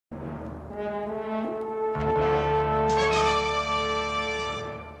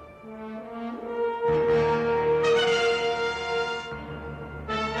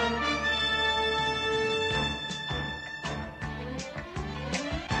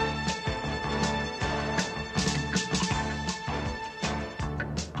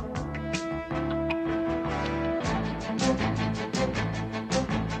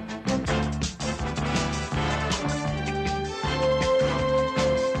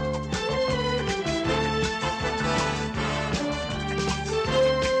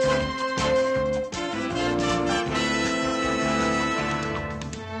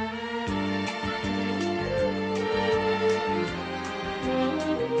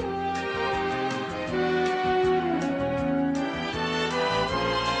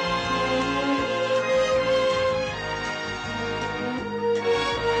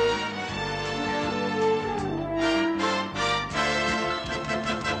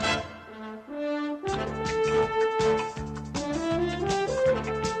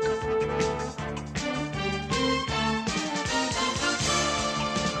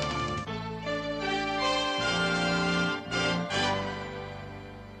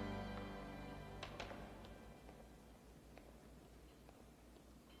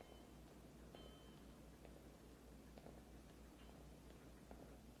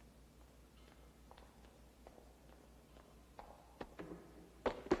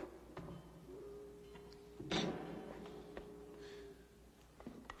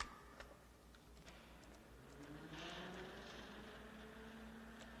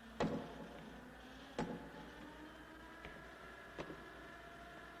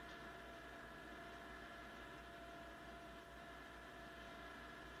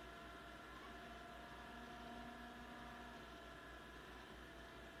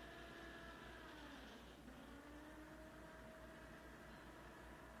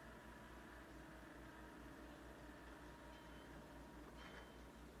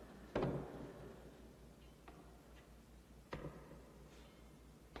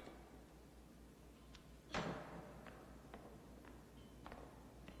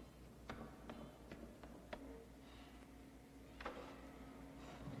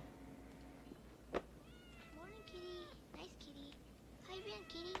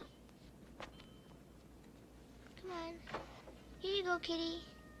Kitty. Come on. Here you go, Kitty.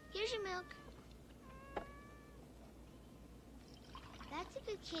 Here's your milk. That's a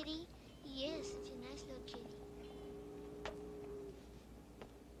good kitty. He is such a nice little kitty.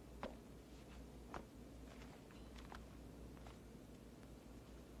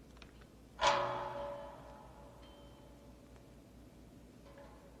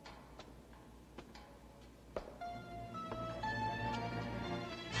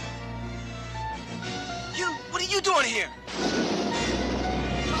 What are you doing here?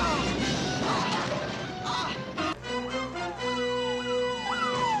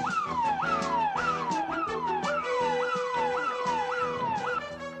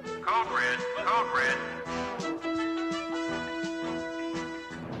 Code red.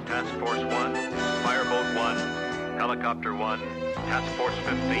 Task Force 1, Fireboat 1, Helicopter 1, Task Force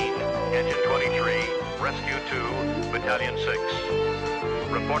 15, Engine 23, Rescue 2, Battalion 6.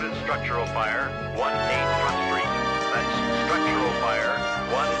 Reported structural fire, 1-8 Front Street. That's structural fire,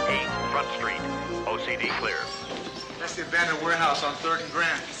 1-8 Front Street. OCD clear. That's the abandoned warehouse on 3rd and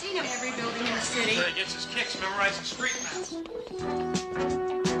Grand. I've seen him every building in the city. He gets his kicks memorizing street maps.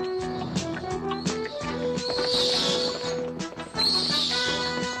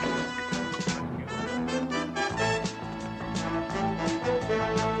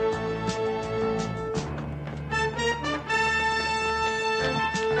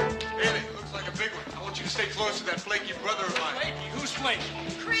 Stay close to that flaky brother of mine. Flaky? Who's flaky?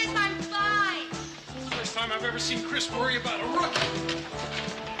 Chris, I'm fine. It's the first time I've ever seen Chris worry about a rookie.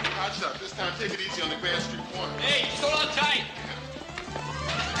 Hot shot. This time, take it easy on the Grand Street corner. Hey, hold on tight.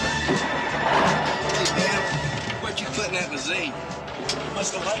 Hey, Dan, what you putting at the zine? You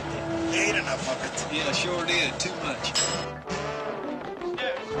must have liked it. They ate enough of it. Yeah, sure did. Too much.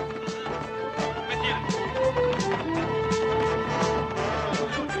 Yeah. With you.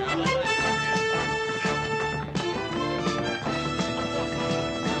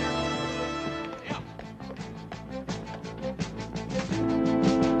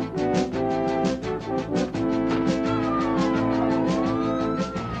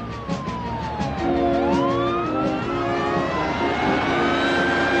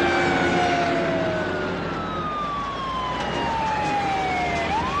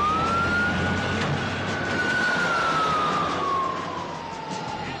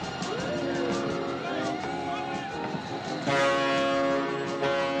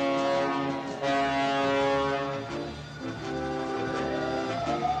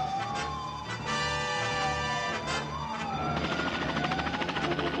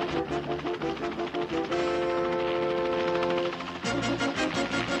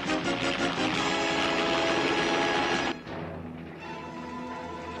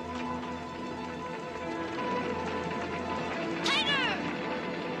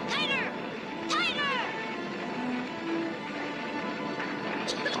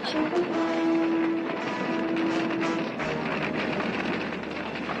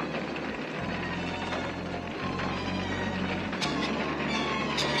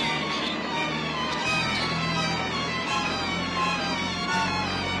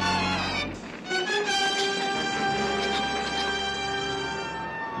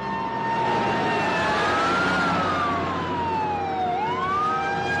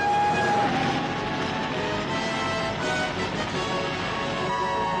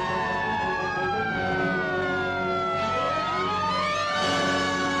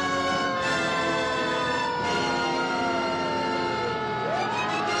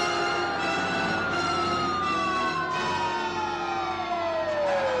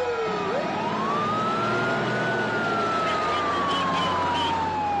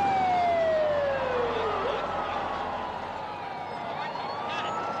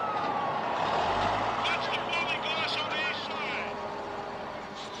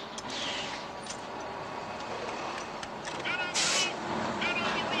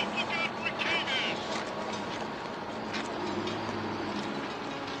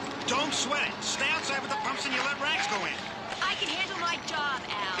 Don't sweat it. Stay outside with the pumps and you let rags go in. I can handle my job,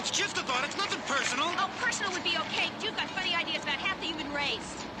 Al. It's just a thought. It's nothing personal. Oh, personal would be okay. You've got funny ideas about half the human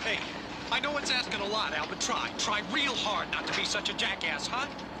race. Hey, I know it's asking a lot, Al, but try. Try real hard not to be such a jackass, huh?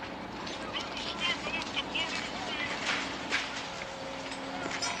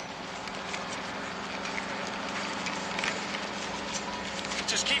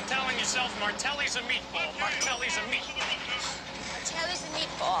 Just keep telling yourself, Martelli's a meatball. Martelli's a meatball. Martelli's a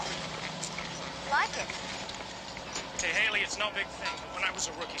meatball. Like it. Hey, Haley, it's no big thing, but when I was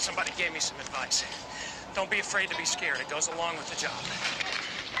a rookie, somebody gave me some advice. Don't be afraid to be scared. It goes along with the job.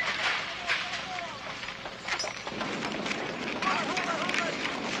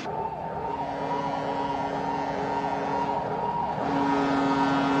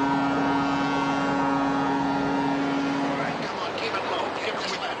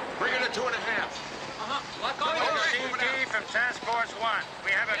 Task Force 1,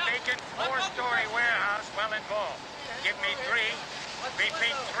 we have a vacant 4-story warehouse well involved. Give me 3.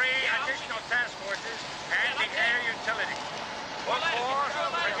 Repeat 3 additional task forces and the air utility. What for?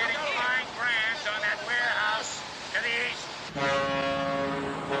 We're getting flying grants on that warehouse to the east.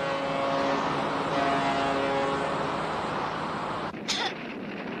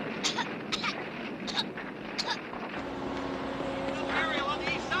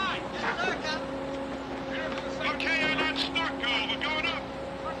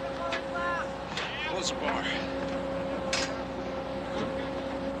 Bar.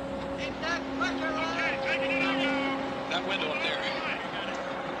 That window up there.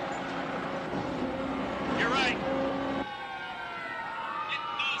 You're right.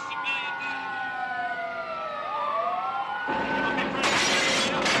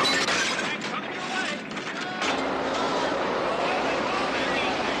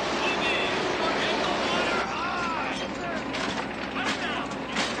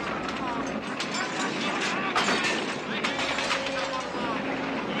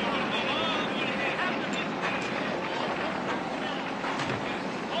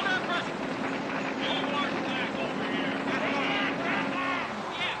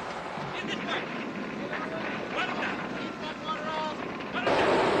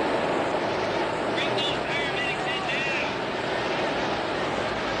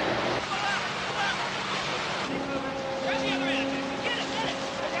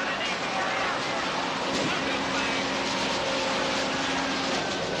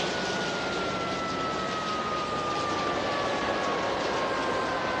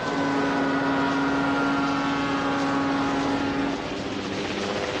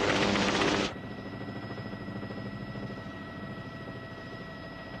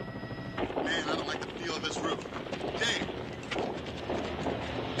 Man, I don't like the feel of this roof. Dave,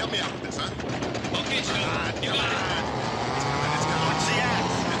 help me out with this, huh? Okay, Scout. You got it. It's coming. See ya.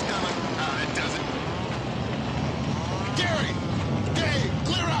 It's coming. It doesn't. Gary! Dave,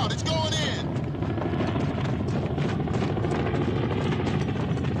 clear out. It's going in.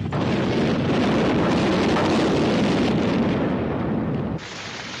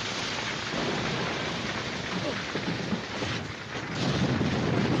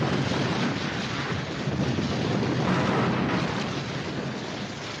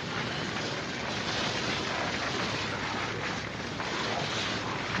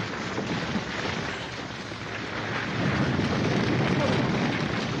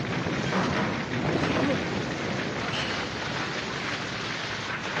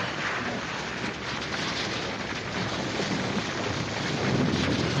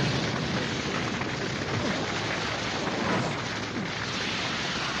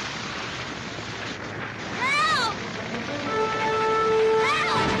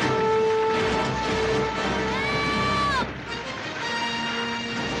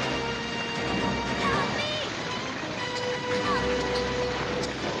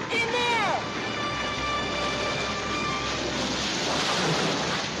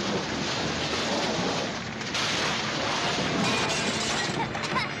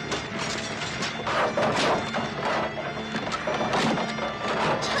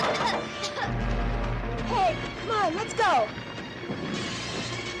 Let's go.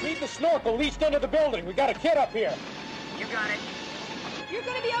 Leave the snorkel leased into the building. We got a kid up here. You got it. You're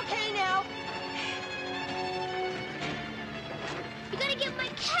gonna be okay now. You gotta get my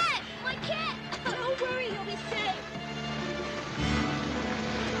cat! My cat! Don't worry, you'll be safe.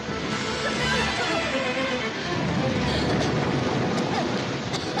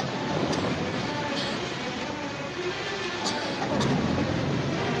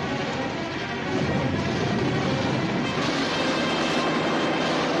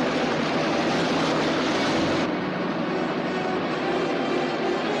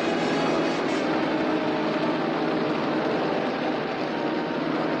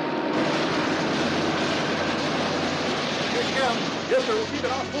 Yes, sir. We'll keep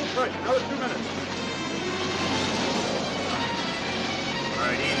it on full pressure. Another 2 minutes. All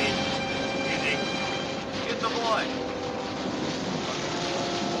right, easy. Easy. Get the boy.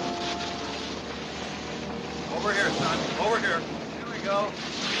 Over here, son. Over here. Here we go.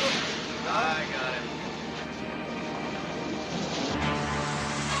 I got him.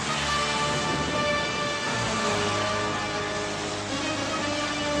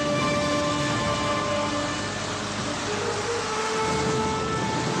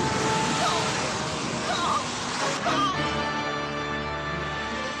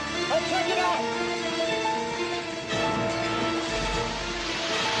 Check it out!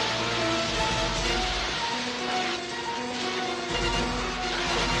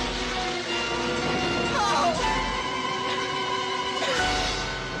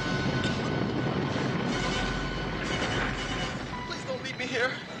 Please don't leave me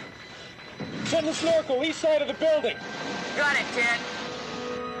here. Send the snorkel east side of the building. Got it, kid.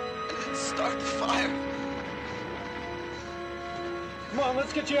 I didn't start the fire. Come on,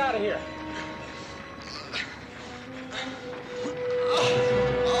 let's get you out of here.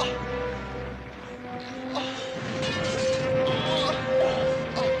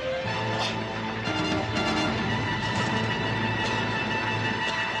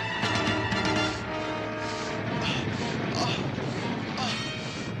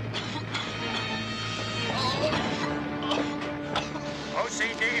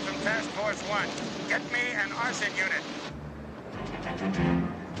 OCD from Task Force 1. Get me an arson unit.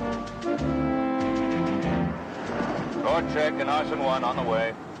 Rorchek and Arson 1 on the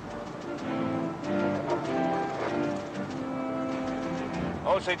way.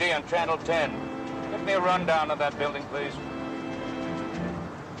 OCD on Channel 10. Give me a rundown of that building, please.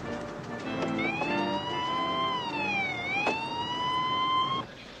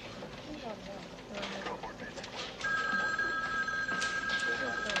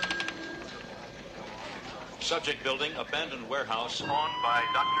 Subject building, abandoned warehouse. Owned by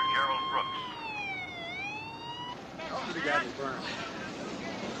Dr. Gerald Brooks. The guy was burned.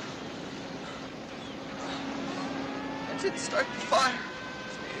 I didn't start the fire.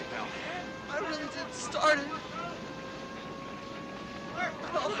 I really didn't start it.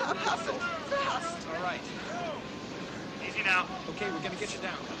 It all happened fast. All right. Easy now. Okay, we're gonna get you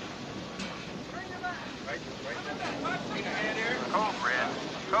down. Code red.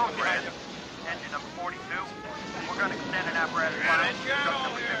 Code red. Engine number 42. We're going to extend an apparatus file. Truck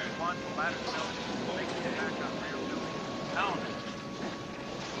number 51. Ladder building. Make it back on rear building. Down.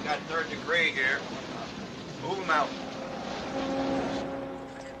 We got third degree here. Move them out.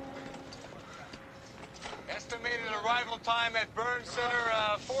 Estimated arrival time at Burn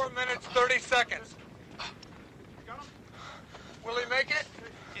Center, 4 minutes, 30 seconds. Will he make it?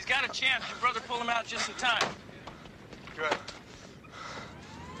 He's got a chance. Your brother pulled him out just in time. Good.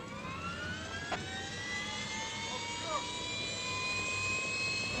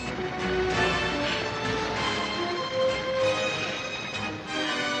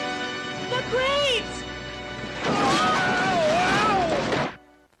 The graves!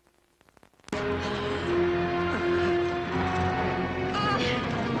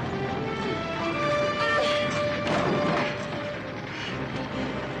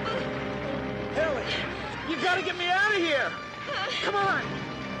 Ellie, you gotta get me out of here! Come on!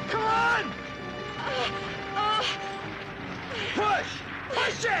 Come on! Push!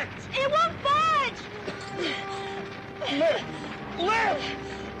 Push it! It won't budge! Lift! Lift!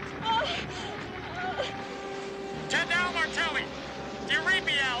 10 down, Martelli. Do you read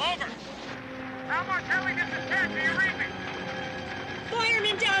me, Al? Over. Al Martelli, this is 10. Do you read me?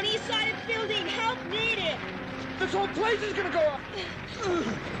 Firemen down east side of the building. Help needed. This whole place is gonna go up!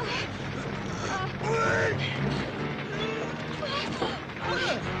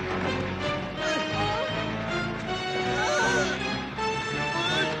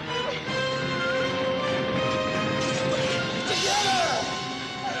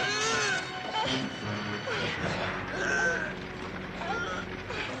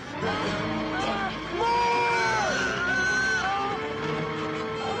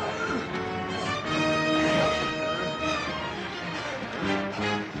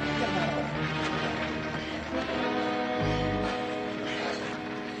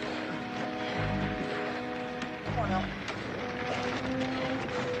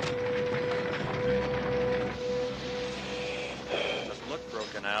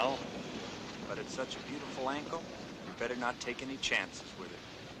 canal. But it's such a beautiful ankle, you better not take any chances with it.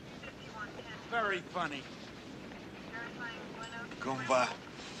 Very funny. Goomba.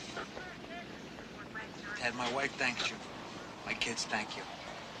 Dad, my wife thanks you. My kids thank you.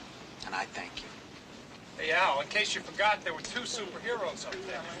 And I thank you. Hey, Al, in case you forgot, there were 2 superheroes up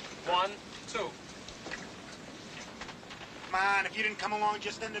there. 1, 2. Come on, if you didn't come along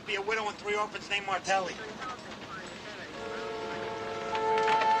just then, there'd be a widow and 3 orphans named Martelli.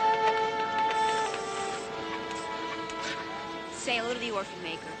 Say hello to the orphan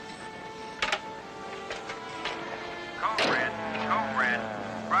maker. Code red.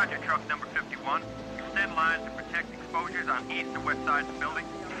 Roger, truck number 51. Extend lines to protect exposures on east and west sides of the building.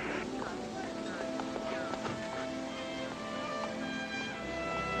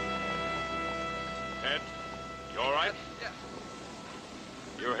 Ed, you all right? Yeah.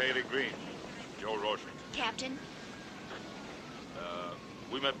 You're Haley Greene, Joe Rorchek. Captain?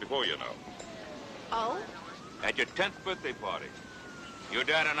 We met before, you know. Oh? At your 10th birthday party. Your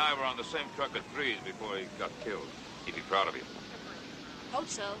dad and I were on the same truck at Threes before he got killed. He'd be proud of you. Hope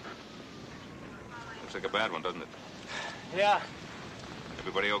so. Looks like a bad one, doesn't it? Yeah.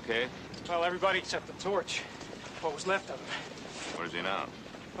 Everybody okay? Well, everybody except the torch. What was left of him. Where's he now?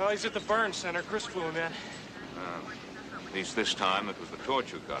 Well, he's at the burn center. Chris flew him in. At least this time it was the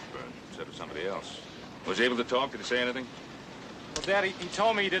torch who got burned instead of somebody else. Was he able to talk? Did he say anything? Well, Dad, he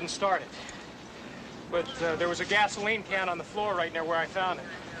told me he didn't start it. But there was a gasoline can on the floor right near where I found it.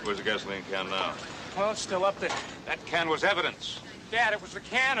 Where's the gasoline can now? Well, it's still up there. That can was evidence. Dad, it was the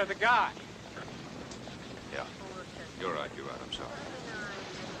can or the guy. Yeah. You're right, I'm sorry.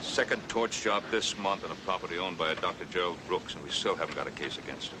 Second torch job this month on a property owned by a Dr. Gerald Brooks, and we still haven't got a case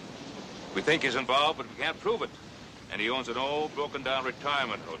against him. We think he's involved, but we can't prove it. And he owns an old, broken-down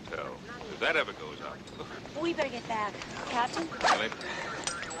retirement hotel. If that ever goes out... We better get back. Captain? Really?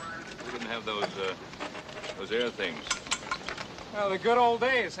 We didn't have those air things. Well, the good old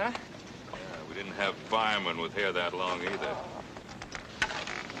days, huh? Yeah, we didn't have firemen with hair that long either.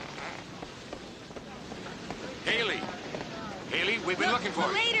 Haley, we've been looking for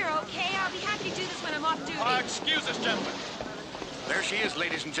you. Later, okay? I'll be happy to do this when I'm off duty. Excuse us, gentlemen. There she is,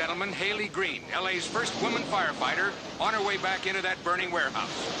 ladies and gentlemen, Haley Greene, L.A.'s first woman firefighter, on her way back into that burning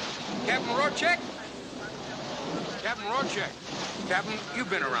warehouse. Captain Rorchek? Captain Rorchek. Captain, you've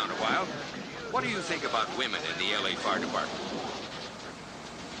been around a while. What do you think about women in the L.A. Fire Department?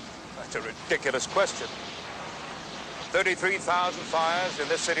 That's a ridiculous question. 33,000 fires in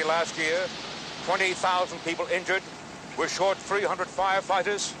this city last year, 20,000 people injured. We're short 300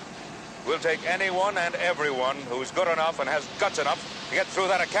 firefighters. We'll take anyone and everyone who's good enough and has guts enough to get through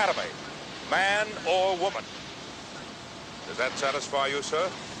that academy, man or woman. Does that satisfy you, sir?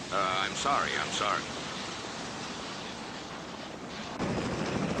 I'm sorry.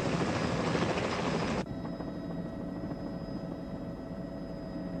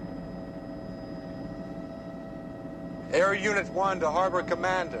 Air Unit 1 to Harbor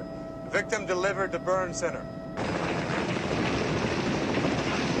Commander. Victim delivered to burn center.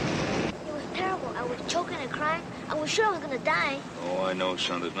 It was terrible. I was choking and crying. I was sure I was going to die. Oh, I know,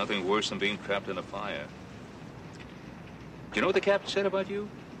 son. There's nothing worse than being trapped in a fire. Do you know what the captain said about you?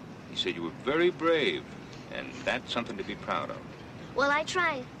 He said you were very brave, and that's something to be proud of. Well, I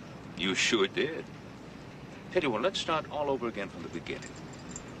tried. You sure did. Tell you what, let's start all over again from the beginning.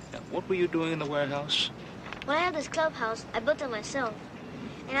 Now, what were you doing in the warehouse? When I have this clubhouse, I built it myself.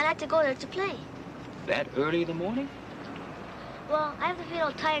 And I like to go there to play. That early in the morning? Well, I have to feed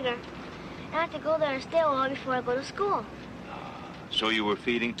old Tiger. And I have to go there and stay a while before I go to school. So you were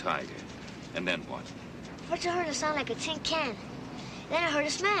feeding Tiger. And then what? First I heard a sound like a tin can. Then I heard a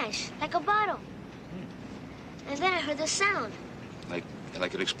smash, like a bottle. And then I heard this sound. Like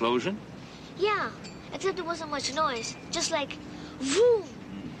an explosion? Yeah, except there wasn't much noise. Just like, vroom.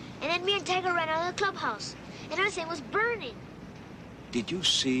 And then me and Tiger ran out of the clubhouse. And everything was burning. Did you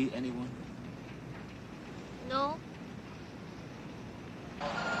see anyone? No.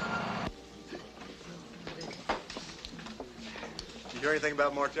 You hear anything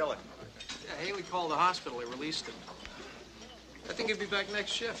about Martelli? Yeah, Haley called the hospital. They released him. I think he'll be back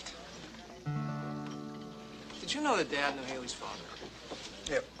next shift. Did you know that Dad knew Haley's father?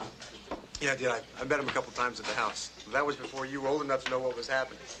 Yep. Yeah, I did. I met him a couple times at the house. That was before you were old enough to know what was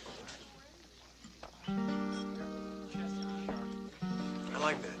happening. I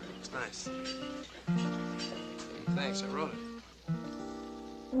like that. It's nice. Hey, thanks. I wrote it.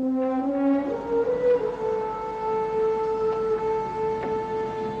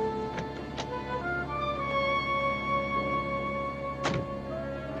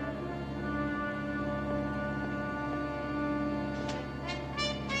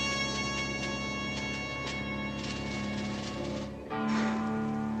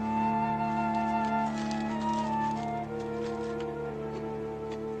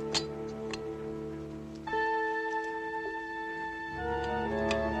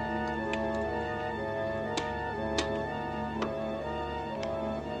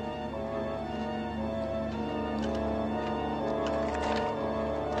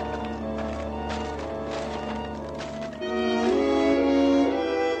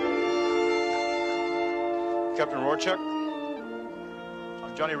 Captain Rorchek.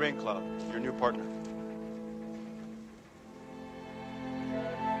 I'm Johnny Raincloud, your new partner.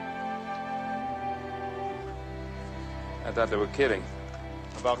 I thought they were kidding.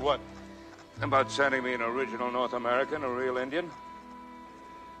 About what? About sending me an original North American, a real Indian?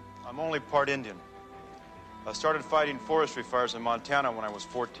 I'm only part Indian. I started fighting forestry fires in Montana when I was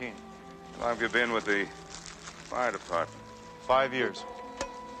 14. How long have you been with the fire department? 5 years.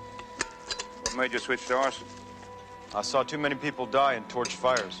 What made you switch to arson? I saw too many people die in torch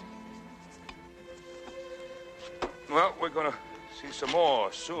fires. Well, we're gonna see some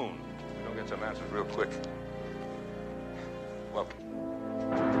more soon. We'll get some answers real quick. Welcome.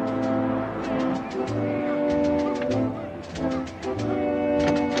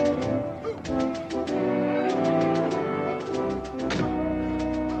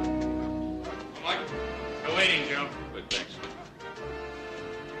 Mike, we're waiting, Joe. Good, thanks.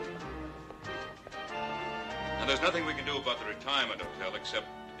 Now, there's nothing we can do about the retirement hotel except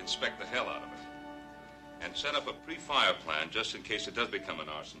inspect the hell out of it. And set up a pre-fire plan just in case it does become an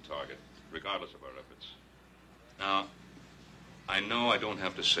arson target, regardless of our efforts. Now, I know I don't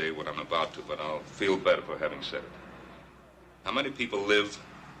have to say what I'm about to, but I'll feel better for having said it. How many people live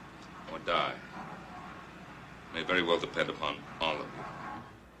or die may very well depend upon all of you.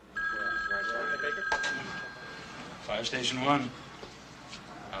 Fire Station 1.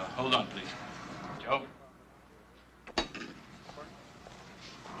 Hold on, please. Joe?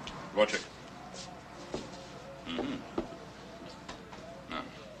 Rorchek. Mm-hmm. Now,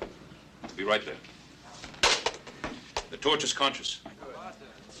 I'll be right there. The torch is conscious,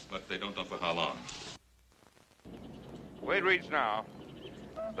 but they don't know for how long. The way it reads now,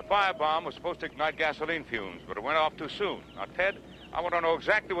 the firebomb was supposed to ignite gasoline fumes, but it went off too soon. Now, Ted, I want to know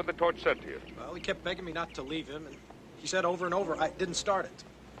exactly what the torch said to you. Well, he kept begging me not to leave him, and he said over and over, I didn't start it.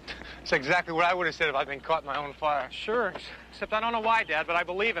 That's exactly what I would have said if I'd been caught in my own fire. Sure, except I don't know why, Dad, but I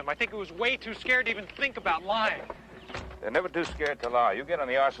believe him. I think he was way too scared to even think about lying. They're never too scared to lie. You get on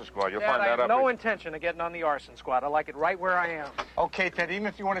the arson squad, you'll find Dad, that I out. have no intention of getting on the arson squad. I like it right where I am. Okay, Ted, even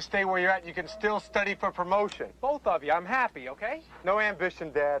if you want to stay where you're at, you can still study for promotion. Both of you, I'm happy, okay? No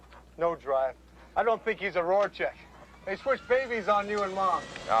ambition, Dad. No drive. I don't think he's a Rorchek. They switched babies on you and Mom.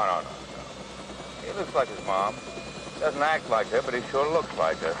 No. He looks like his mom. Doesn't act like her, but he sure looks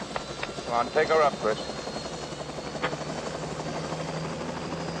like her. Come on, take her up, Chris.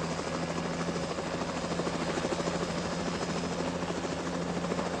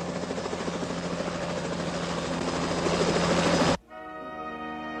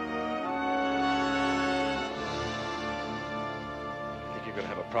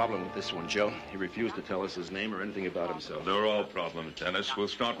 Problem with this one, Joe. He refused to tell us his name or anything about himself. They're all problems, Dennis. We'll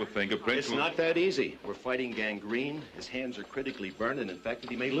start with fingerprints. It's not that easy. We're fighting gangrene. His hands are critically burned and infected.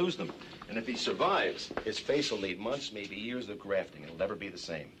 He may lose them. And if he survives, his face will need months, maybe years of grafting. It'll never be the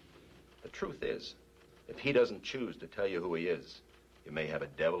same. The truth is, if he doesn't choose to tell you who he is, you may have a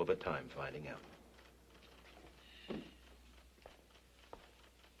devil of a time finding out.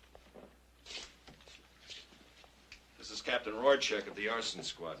 This is Captain Rorchek of the Arson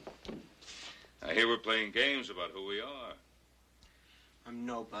Squad. I hear we're playing games about who we are. I'm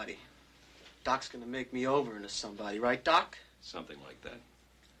nobody. Doc's gonna make me over into somebody, right, Doc? Something like that.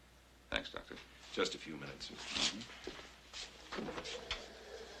 Thanks, Doctor. Just a few minutes.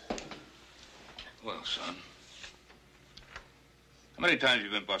 Well, son. How many times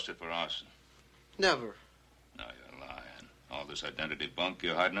have you been busted for arson? Never. No, you're lying. All this identity bunk,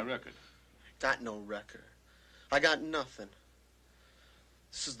 you're hiding a record. Got no record. I got nothing.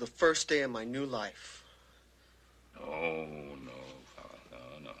 This is the first day of my new life. Oh, no,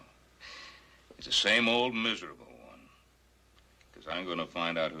 fella, no. It's the same old miserable one. Because I'm going to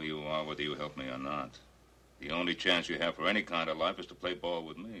find out who you are, whether you help me or not. The only chance you have for any kind of life is to play ball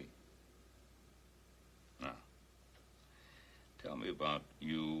with me. Now, tell me about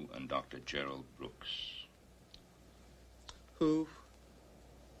you and Dr. Gerald Brooks. Who?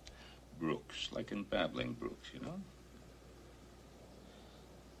 Brooks, like in Babbling Brooks, you know?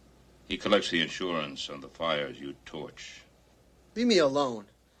 He collects the insurance on the fires you torch. Leave me alone.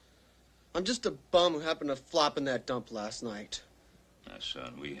 I'm just a bum who happened to flop in that dump last night. Now,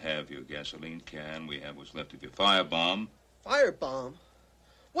 son, we have your gasoline can. We have what's left of your firebomb. Firebomb?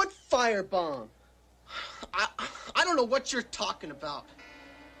 What firebomb? I don't know what you're talking about.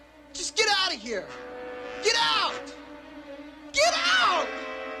 Just get out of here. Get out! Get out!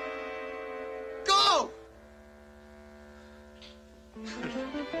 Go!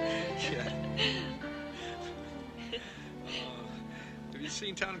 Yeah. Have you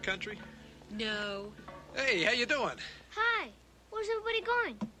seen Town and Country? No. Hey, how you doing? Hi. Where's everybody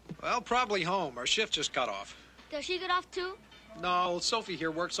going? Well, probably home. Our shift just got off. Does she get off too? No, Sophie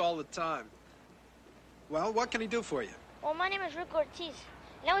here works all the time. Well, what can he do for you? Well, my name is Rick Ortiz,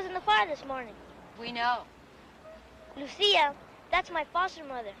 and I was in the fire this morning. We know. Lucia, that's my foster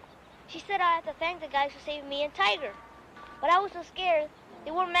mother. She said I had to thank the guys for saving me and Tiger. But I was so scared.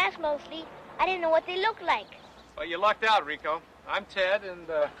 They wore masks mostly. I didn't know what they looked like. Well, you lucked out, Rico. I'm Ted, and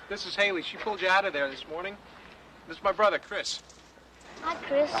this is Haley. She pulled you out of there this morning. This is my brother, Chris. Hi,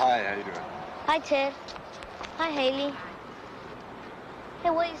 Chris. Hi, how you doing? Hi, Ted. Hi, Haley. Hey,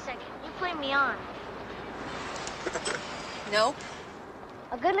 wait a second. You putting me on. Nope.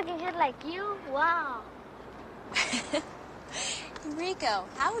 A good-looking kid like you? Wow. Rico,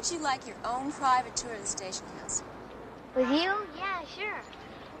 how would you like your own private tour of the station house? With you? Yeah, sure.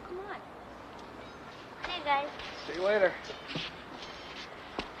 Well, come on. Hey, guys. See you later.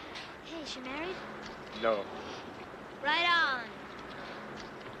 Hey, is she married? No. Right on.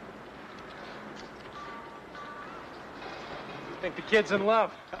 Think the kid's in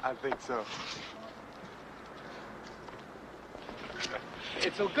love? I think so.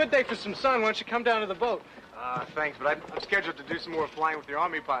 It's a good day for some sun. Why don't you come down to the boat? Thanks, but I'm scheduled to do some more flying with the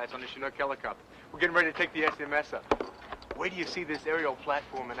Army pilots on the Chinook helicopter. We're getting ready to take the SMS up. Wait till you see this aerial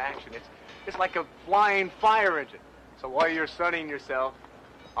platform in action. It's like a flying fire engine. So while you're sunning yourself,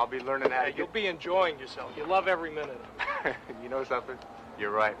 I'll be learning how to You'll be enjoying yourself. You love every minute of it. You know something?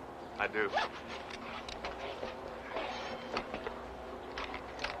 You're right. I do.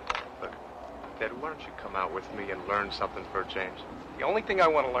 Look, Ted, why don't you come out with me and learn something for a change? The only thing I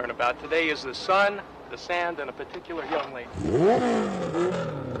want to learn about today is the sun, the sand, and a particular young lady.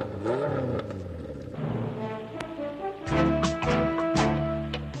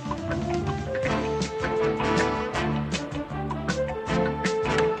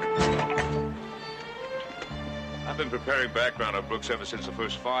 I've been preparing background of Brooks ever since the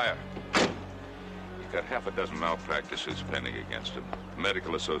first fire. He's got half a dozen malpractices pending against him. The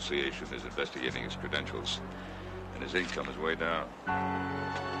Medical Association is investigating his credentials, and his income is way down.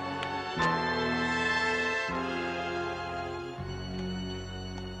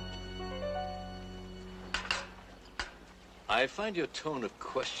 I find your tone of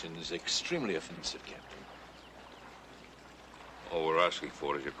questions extremely offensive, Captain. All we're asking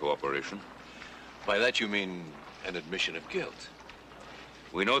for is your cooperation. By that you mean an admission of guilt?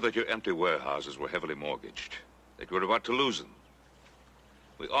 We know that your empty warehouses were heavily mortgaged, that you were about to lose them.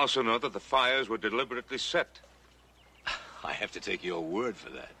 We also know that the fires were deliberately set. I have to take your word for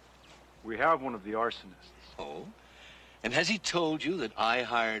that. We have one of the arsonists. Oh? And has he told you that I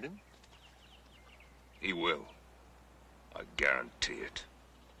hired him? He will. I guarantee it.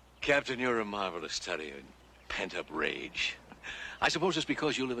 Captain, you're a marvelous study in pent-up rage. I suppose it's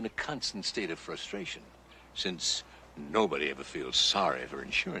because you live in a constant state of frustration, since nobody ever feels sorry for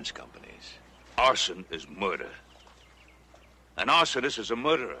insurance companies. Arson is murder. An arsonist is a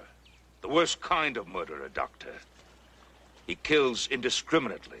murderer. The worst kind of murderer, Doctor. He kills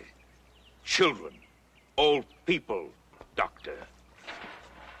indiscriminately. Children, old people, Doctor.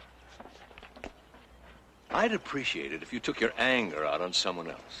 I'd appreciate it if you took your anger out on someone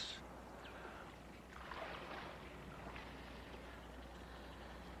else.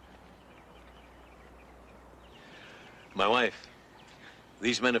 My wife.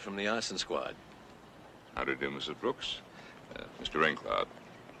 These men are from the arson squad. How do you do, Mrs. Brooks? Mr. Raincloud.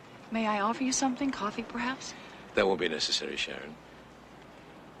 May I offer you something? Coffee, perhaps? That won't be necessary, Sharon.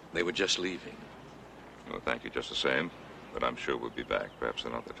 They were just leaving. Well, thank you just the same. But I'm sure we'll be back, perhaps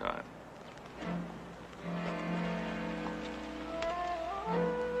another time.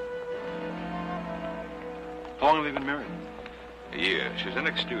 How long have they been married? A year. She's an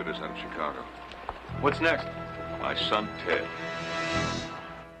ex-stewardess out of Chicago. What's next? My son, Ted.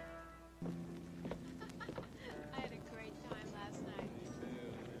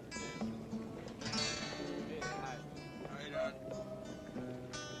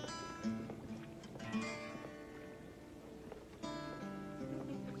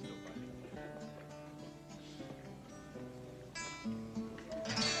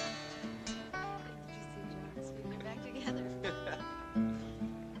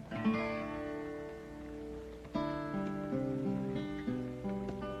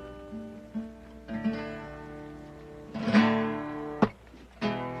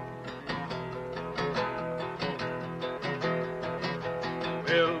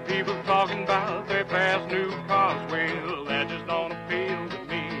 Well, people talking about their fast new cars, well, that just don't appeal to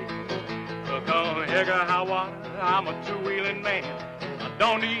me. Come heck or high water, I'm a two-wheeling man. I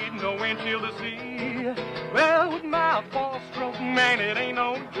don't need no windshield to see. Well, with my four-stroke, man, it ain't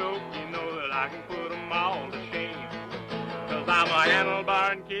no joke. You know that I can put them all to shame. 'Cause I'm a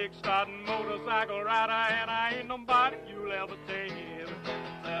handlebar and kick-starting motorcycle rider, and I ain't nobody you'll ever tame.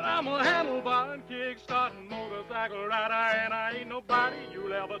 Said I'm a handlebar and kick-starting motorcycle rider, and I ain't nobody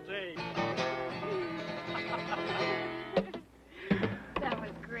you'll ever tame. That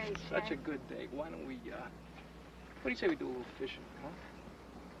was great, Such Jack. a good day. Why don't we, what do you say we do a little fishing, huh?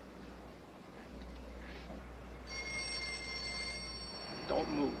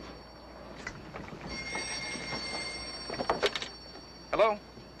 Don't move. Hello?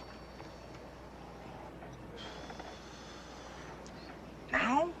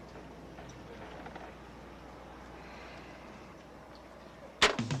 Now?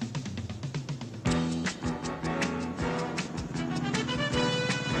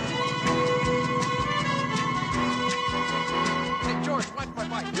 Hey, George, watch my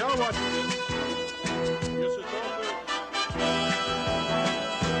bike. Yeah, I'll watch it. Yes, it's all good.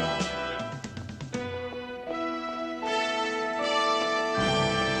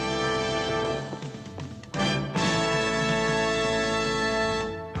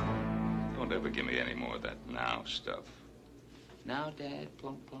 Don't ever give me any more of that now stuff. Now, Dad?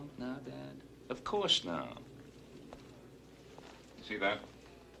 Plump, plump, now, Dad? Of course now. See that?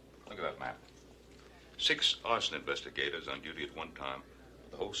 Look at that map. 6 arson investigators on duty at one time.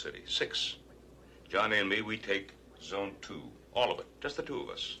 The whole city. 6. Johnny and me, we take Zone 2. All of it. Just the 2 of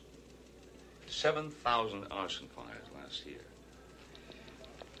us. 7,000 arson fires last year.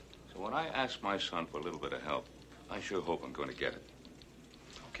 So when I ask my son for a little bit of help, I sure hope I'm going to get it.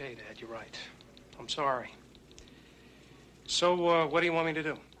 Okay, Dad, you're right. I'm sorry. So, what do you want me to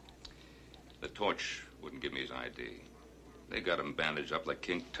do? The torch wouldn't give me his ID. They got him bandaged up like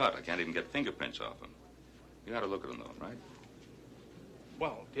King Tut. I can't even get fingerprints off him. You ought to look at him, though, right?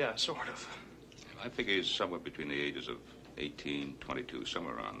 Well, yeah, sort of. I figure he's somewhere between the ages of 18, 22,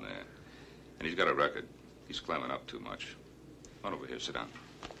 somewhere around there. And he's got a record. He's climbing up too much. Come on over here, sit down.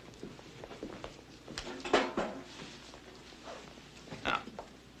 Now,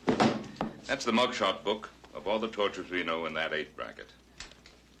 that's the mugshot book of all the tortures we know in that 8 bracket.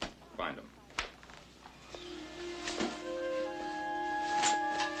 Find them.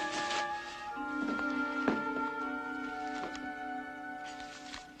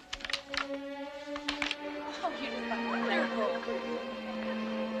 Oh, you're wonderful.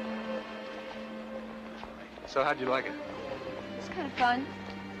 So how'd you like it? It's kind of fun.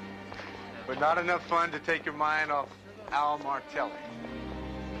 But not enough fun to take your mind off Al Martelli.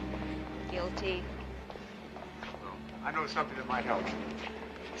 Guilty. I know something that might help.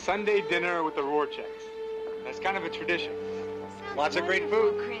 Sunday dinner with the Rorcheks. That's kind of a tradition. Lots of great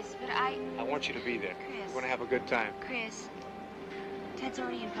food. Chris, but I want you to be there. Chris. We're going to have a good time. Chris, Ted's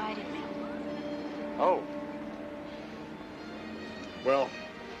already invited me. Oh. Well,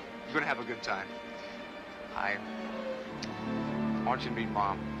 you're going to have a good time. I want you to meet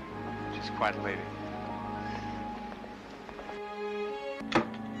Mom. She's quite a lady.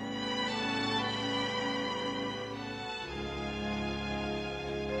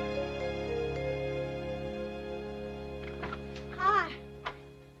 Hi.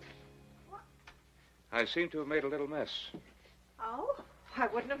 I seem to have made a little mess. Oh, I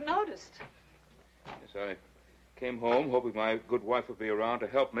wouldn't have noticed. Yes, I came home hoping my good wife would be around to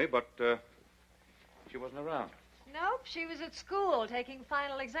help me, but she wasn't around. Nope, she was at school taking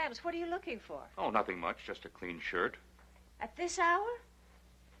final exams. What are you looking for? Oh, nothing much, just a clean shirt. At this hour?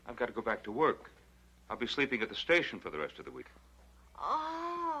 I've got to go back to work. I'll be sleeping at the station for the rest of the week.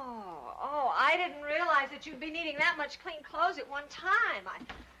 Oh, I didn't realize that you'd be needing that much clean clothes at one time.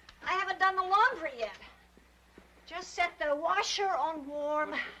 I haven't done the laundry yet. Just set the washer on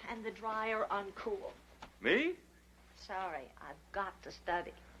warm and the dryer on cool. Me? Sorry, I've got to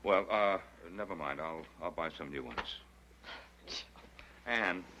study. Well, never mind. I'll buy some new ones.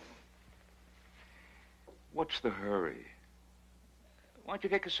 Anne, what's the hurry? Why don't you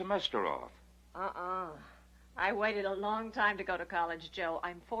take a semester off? I waited a long time to go to college, Joe.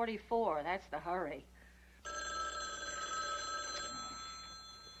 I'm 44. That's the hurry.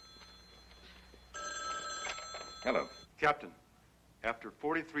 Hello. Captain, after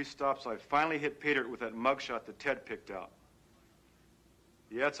 43 stops, I finally hit pay dirt with that mugshot that Ted picked out.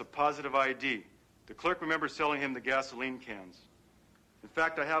 Yeah, it's a positive ID. The clerk remembers selling him the gasoline cans. In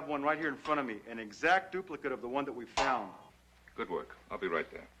fact, I have one right here in front of me, an exact duplicate of the one that we found. Good work. I'll be right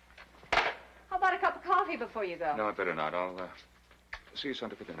there. How about a cup of coffee before you go? No, I better not. I'll see you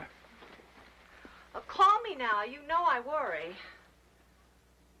Sunday for dinner. Call me now. You know I worry.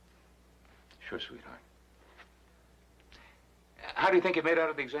 Sure, sweetheart. How do you think you made out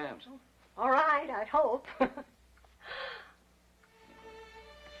of the exams? All right, I'd hope.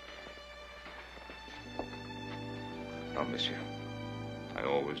 I'll miss you. I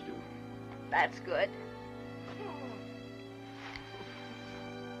always do. That's good.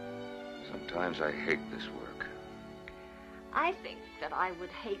 Sometimes I hate this work. I think that I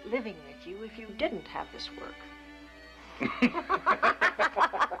would hate living with you if you didn't have this work.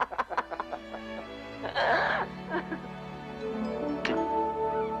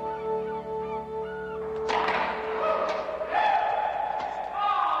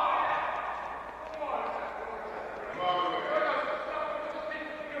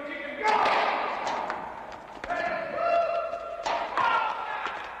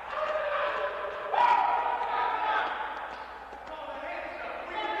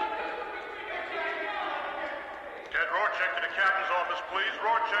 Rorchek to the captain's office, please.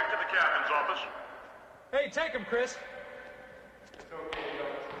 Rorchek to the captain's office. Hey, take him, Chris.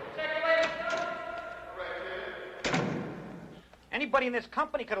 Anybody in this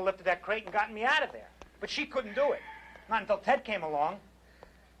company could have lifted that crate and gotten me out of there. But she couldn't do it. Not until Ted came along.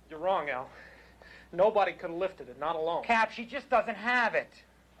 You're wrong, Al. Nobody could have lifted it, not alone. Cap, she just doesn't have it.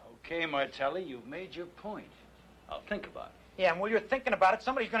 Okay, Martelli, you've made your point. I'll think about it. Yeah, and while you're thinking about it,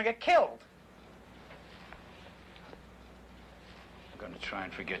 somebody's going to get killed. I'm going to try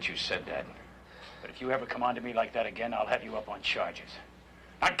and forget you said that. But if you ever come on to me like that again, I'll have you up on charges.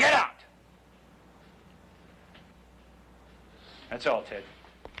 Now get out! That's all, Ted.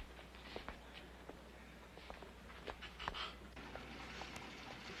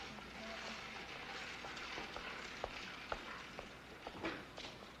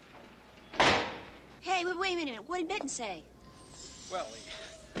 Hey, wait a minute. What did Benton say? Well,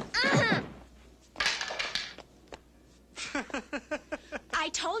 I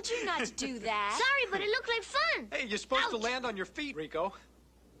told you not to do that. Sorry, but it looked like fun. Hey, you're supposed to land on your feet, Rico.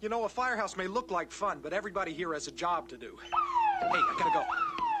 You know, a firehouse may look like fun, but everybody here has a job to do. Hey, I gotta go.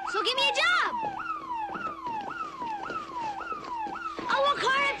 So give me a job. I'll work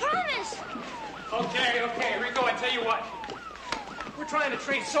hard, I promise. Okay, Rico, I tell you what. We're trying to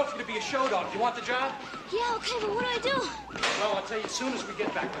train Sophie to be a show dog. You want the job? Yeah, okay, but what do I do? Well, I'll tell you as soon as we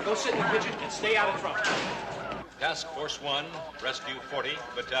get back. Go sit in the kitchen and stay out of trouble. Task Force 1, Rescue 40,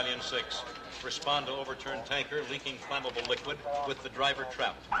 Battalion 6. Respond to overturned tanker leaking flammable liquid with the driver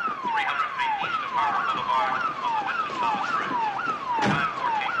trapped. 300 feet east of Harbor Boulevard on the Vincent Thomas Bridge. Time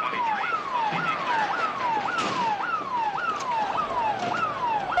 14:23. OCD clear.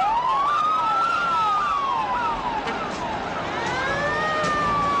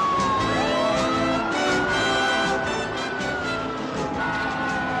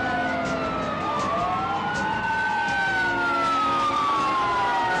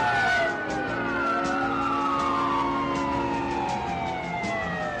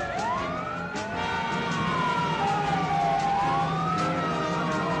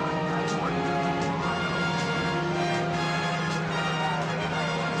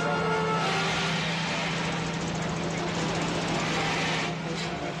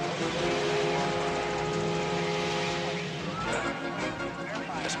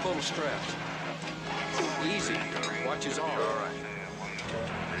 Straps. Easy. Watch his arm. All right.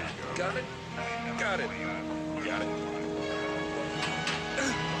 Got it? Got it. Got it.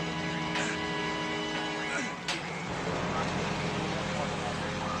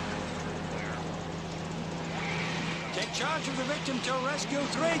 Take charge of the victim till Rescue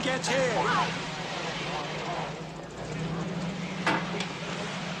 3 gets here.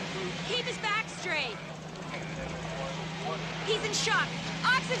 Keep his back straight. He's in shock.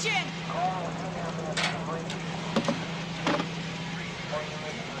 Oxygen!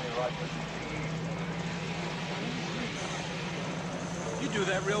 You do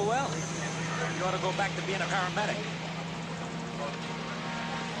that real well. You ought to go back to being a paramedic.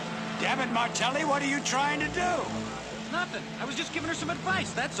 Damn it, Martelli, what are you trying to do? Nothing. I was just giving her some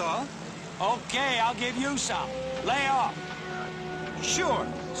advice, that's all. Okay, I'll give you some. Lay off. Sure,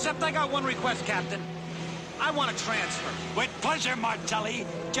 except I got one request, Captain. I want a transfer. With pleasure, Martelli.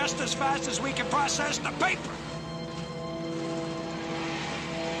 Just as fast as we can process the paper.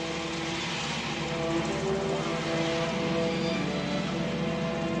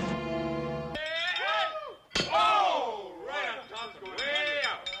 Oh! Right on top. Way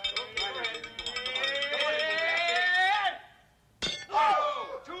out.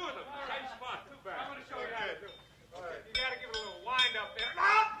 Oh! Two of them. Same spot. Too bad. I'm going to show you how to do it. All right. You got to give it a little wind up there.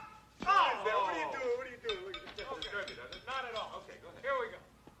 What are you doing? What are you doing? Look at this. Not at all. Okay, go ahead. Here we go.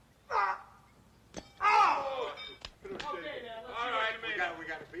 Oh! Okay, now let's all right, we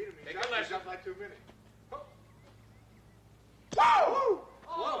got to beat him. Take a lesson. Up like 2 minutes. Woo!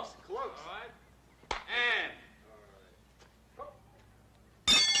 Close. All right. And.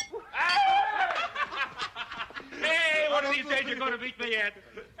 Hey, what beat me yet.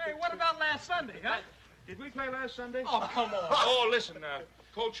 Hey, what about last Sunday, huh? Did we play last Sunday? Oh, come on. Oh, listen,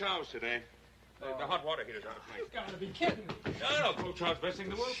 cold showers today. The hot water heater's out of place. You've got to be kidding me. No, cold shower's the best thing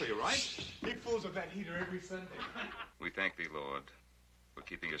in the world for you, right? He fools with that heater every Sunday. We thank thee, Lord, for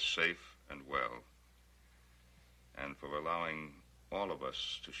keeping us safe and well, and for allowing all of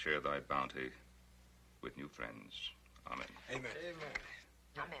us to share thy bounty with new friends. Amen. Amen. Amen.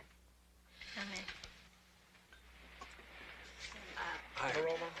 Amen. I'm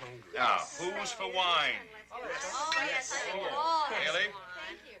hungry. Now, who's for wine? Oh, yes, I think all Haley?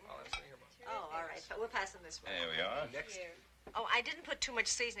 Thank you. Oh, all right, but we'll pass them this way. There we are. Next. Oh, I didn't put too much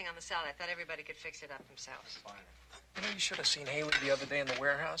seasoning on the salad. I thought everybody could fix it up themselves. You know, you should have seen Haley the other day in the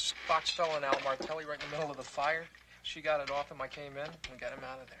warehouse. Box fell on Al Martelli right in the middle of the fire. She got it off him. I came in and got him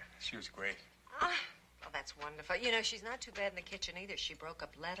out of there. She was great. Ah, well, that's wonderful. You know, she's not too bad in the kitchen either. She broke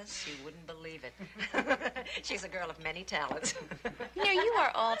up lettuce. You wouldn't believe it. She's a girl of many talents. You know, you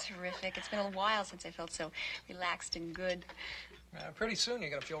are all terrific. It's been a while since I felt so relaxed and good. Pretty soon you're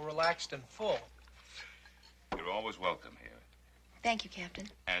going to feel relaxed and full. You're always welcome here. Thank you, Captain.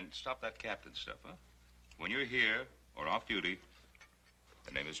 And stop that captain stuff, huh? When you're here or off duty,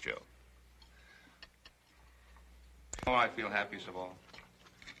 the name is Joe. Oh, I feel happiest of all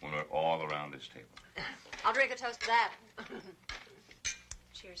when we're all around this table. I'll drink a toast to that.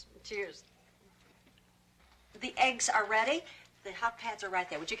 Cheers. Cheers. The eggs are ready. The hot pads are right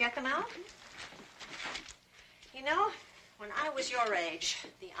there. Would you get them out? You know, when I was your age,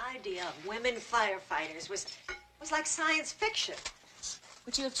 the idea of women firefighters was like science fiction.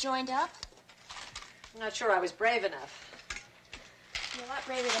 Would you have joined up? I'm not sure I was brave enough. You're a lot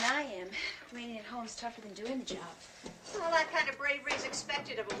braver than I am. Remaining at home's tougher than doing the job. Well, that kind of bravery is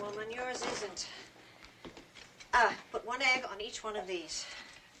expected of a woman. Yours isn't. Put one egg on each one of these.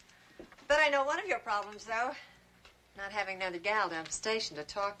 But I know one of your problems, though. Not having another gal down at the station to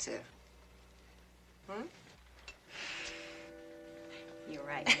talk to. Hmm? You're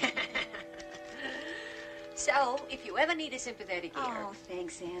right. So, if you ever need a sympathetic ear... Oh,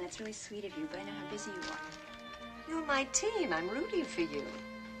 thanks, Anne. That's really sweet of you, but I know how busy you are. You're my team. I'm rooting for you.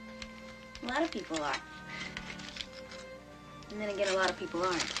 A lot of people are. And then again, a lot of people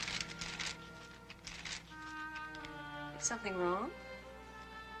aren't. Is something wrong?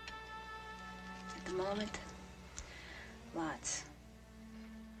 At the moment, lots.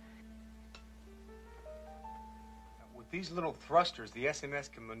 With these little thrusters, the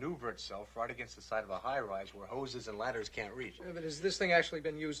SMS can maneuver itself right against the side of a high-rise where hoses and ladders can't reach. Yeah, but has this thing actually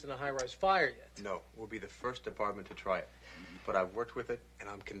been used in a high-rise fire yet? No, we'll be the first department to try it. But I've worked with it, and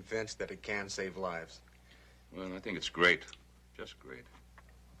I'm convinced that it can save lives. Well, I think it's great. Just great.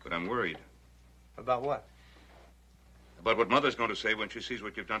 But I'm worried. About what? About what Mother's going to say when she sees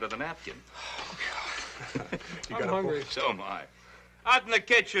what you've done to the napkin. Oh, God. I'm hungry. So am I. Out in the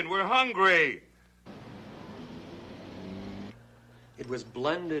kitchen, we're hungry. It was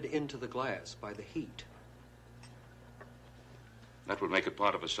blended into the glass by the heat. That would make it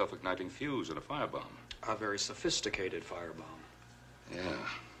part of a self-igniting fuse in a firebomb. A very sophisticated firebomb. Yeah.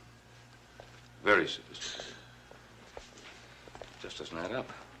 Very sophisticated. Just doesn't add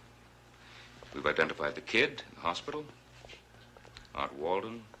up. We've identified the kid in the hospital, Art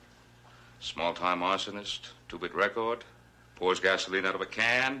Walden, small-time arsonist, 2-bit record, pours gasoline out of a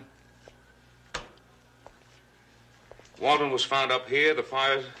can. Walden was found up here. The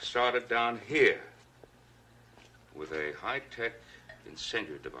fire started down here with a high-tech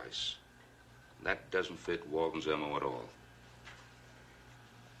incendiary device. That doesn't fit Walden's MO at all.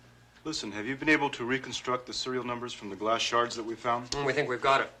 Listen, have you been able to reconstruct the serial numbers from the glass shards that we found? We think we've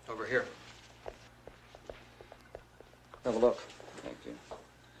got it. Over here. Have a look. Thank you.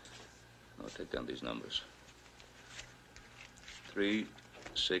 I'll take down these numbers. 3,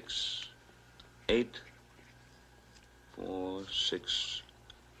 6, 8, 4, 6,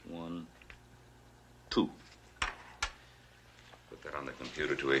 1, 2. Put that on the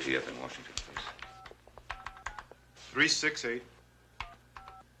computer to ATF in Washington, please. 368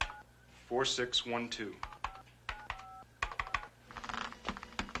 4612.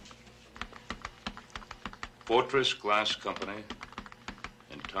 Fortress Glass Company,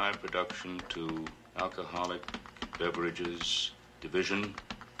 entire production to Alcoholic Beverages Division,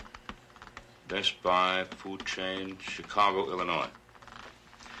 Best Buy Food Chain, Chicago, Illinois.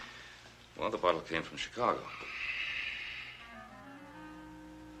 Well, the bottle came from Chicago.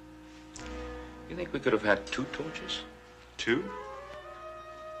 You think we could have had 2 torches? 2?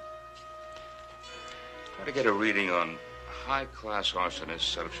 Try to get a reading on high-class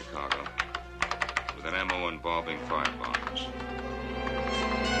arsonists out of Chicago with an MO involving firebombs.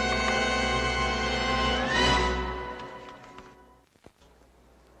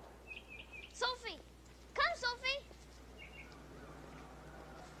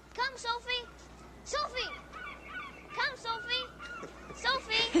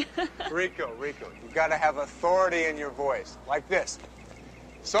 Rico, you gotta have authority in your voice. Like this.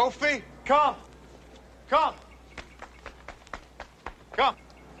 Sophie, Come. Come. come.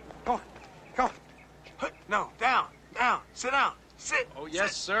 Come on. No, down. Sit down. Sit. Oh,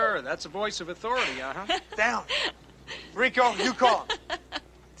 yes, sir. That's a voice of authority, uh-huh. Down. Rico, you call him.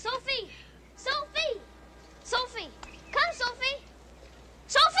 Sophie! Sophie! Sophie! Come, Sophie!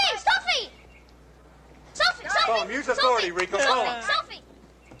 Sophie! Sophie! Sophie! Sophie! Call him. Use authority, Sophie! Rico. Sophie! Call him. Sophie!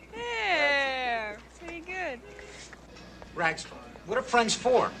 There. Pretty good. Rags, what are friends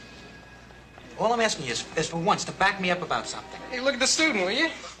for? All I'm asking you is for once to back me up about something. Hey, look at the student, will you?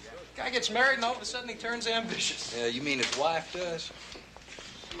 Guy gets married and all of a sudden he turns ambitious. Yeah, you mean his wife does?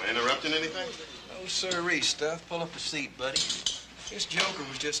 Am I interrupting anything? No, sirree, Stuff. Pull up a seat, buddy. This joker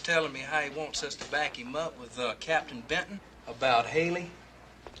was just telling me how he wants us to back him up with Captain Benton about Haley.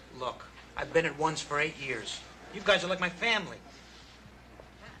 Look, I've been at ones for 8 years. You guys are like my family.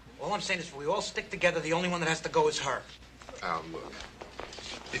 All I'm saying is if we all stick together, the only one that has to go is her. Look.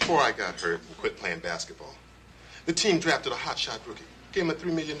 Before I got hurt and quit playing basketball, the team drafted a hotshot rookie. Gave him a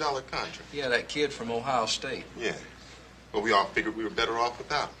 $3 million contract. Yeah, that kid from Ohio State. Yeah. Well, we all figured we were better off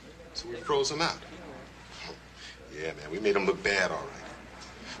without him, so we froze him out. Yeah, man, we made him look bad, all right.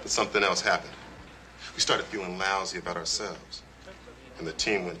 But something else happened. We started feeling lousy about ourselves, and the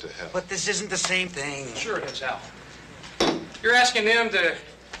team went to hell. But this isn't the same thing. Sure it is, Al. You're asking them to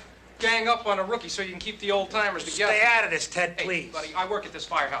gang up on a rookie so you can keep the old-timers together. Stay out of this, Ted, Hey, please. buddy, I work at this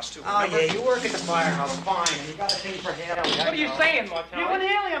firehouse, too. Oh, remember? yeah, you work at the firehouse, fine, and you got a thing for Haley. What are you saying, Martin? You and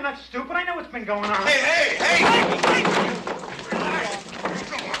Haley, I'm not stupid. I know what's been going on. Hey!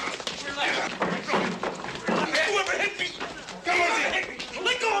 Whoever hit me! Come on, hit me!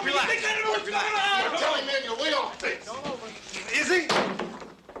 Let go of me! You think I don't know what's going on? I'm telling man, you're way off base. Is he?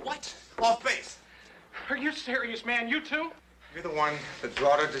 What? Off base. Are you serious, man? You too? You're the one that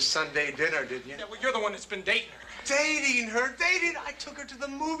brought her to Sunday dinner, didn't you? Yeah, well, you're the one that's been dating her. Dating her? I took her to the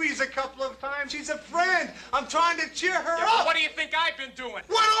movies a couple of times. She's a friend. I'm trying to cheer her Yeah, up. well, what do you think I've been doing?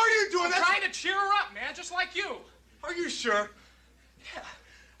 What are you doing? I'm trying to cheer her up, man, just like you. Are you sure? Yeah,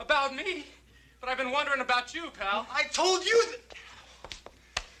 about me. But I've been wondering about you, pal. I told you that...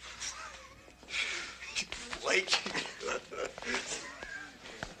 Flake.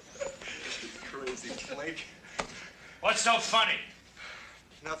 Crazy Flake. What's so funny?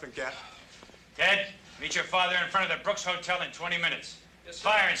 Nothing, Cap. Ted, meet your father in front of the Brooks Hotel in 20 minutes.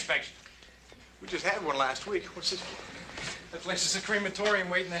 Fire inspection. We just had one last week. What's this for? That place is a crematorium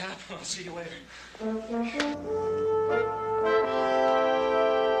waiting to happen. I'll see you later.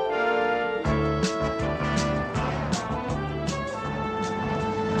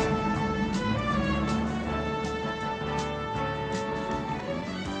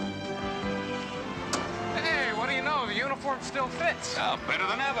 Hey, what do you know? The uniform still fits. Oh, better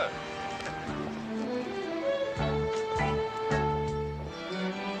than ever.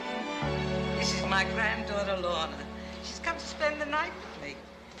 This is my granddaughter, Lorna. She's come to spend the night with me.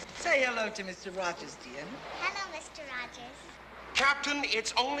 Say hello to Mr. Rogers, dear. Hello, Mr. Rogers. Captain,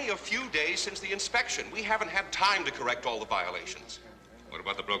 it's only a few days since the inspection. We haven't had time to correct all the violations. What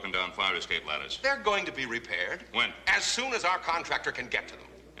about the broken down fire escape ladders? They're going to be repaired. When? As soon as our contractor can get to them.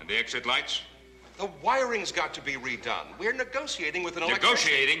 And the exit lights? The wiring's got to be redone. We're negotiating with an electrician.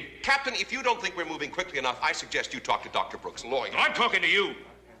 Negotiating? Captain, if you don't think we're moving quickly enough, I suggest you talk to Dr. Brooks' lawyer. I'm talking to you.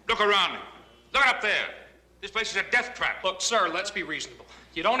 Look around. Look up there. This place is a death trap. Look, sir, let's be reasonable.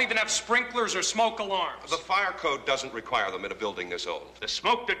 You don't even have sprinklers or smoke alarms. The fire code doesn't require them in a building this old. The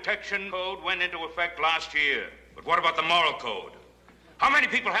smoke detection code went into effect last year. But what about the moral code? How many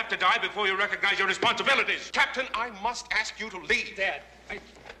people have to die before you recognize your responsibilities? Captain, I must ask you to leave. Dad, I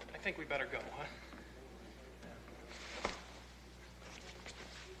think we better go, huh?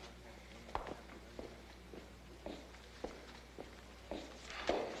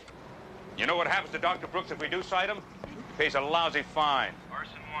 You know what happens to Dr. Brooks if we do cite him? He pays a lousy fine.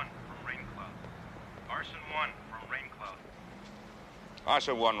 Arson 1 from Rain Cloud. Arson 1 from Rain Cloud.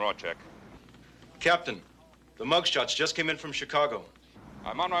 Arson 1, Rorchek. Captain, the mugshots just came in from Chicago.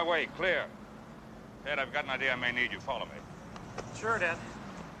 I'm on my way. Clear. Ed, I've got an idea I may need you. Follow me. Sure, Dad.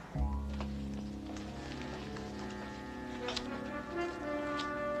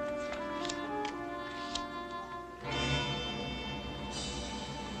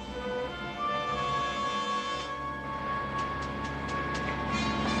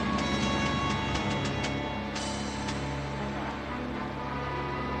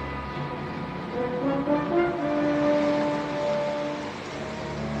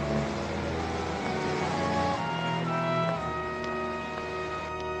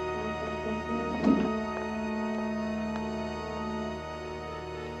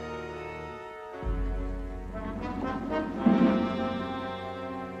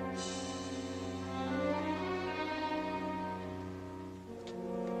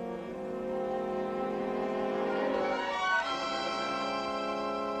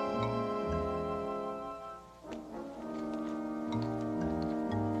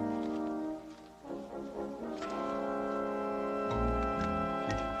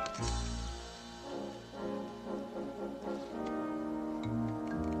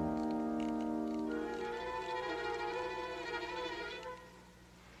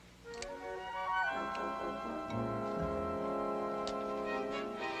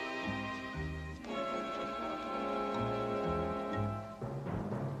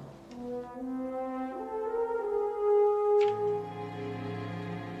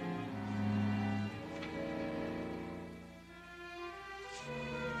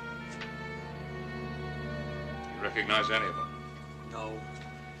 recognize any of them? No.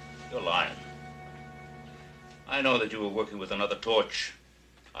 You're lying. I know that you were working with another torch.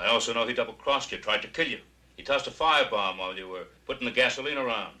 I also know he double-crossed you, tried to kill you. He tossed a firebomb while you were putting the gasoline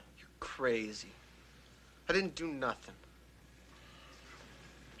around. You're crazy. I didn't do nothing.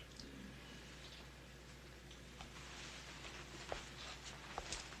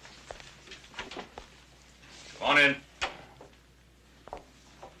 Come on in.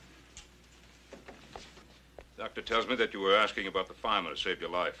 Doctor tells me that you were asking about the fireman who saved your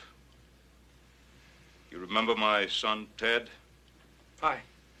life. You remember my son, Ted? Hi.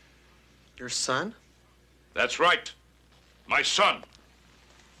 Your son? That's right. My son.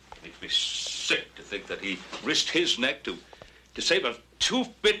 Makes me sick to think that he risked his neck to save a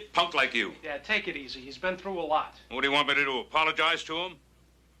two-bit punk like you. Yeah, take it easy. He's been through a lot. What do you want me to do, apologize to him?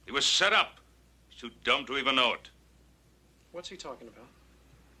 He was set up. He's too dumb to even know it. What's he talking about?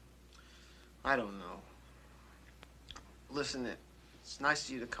 I don't know. Listen, it's nice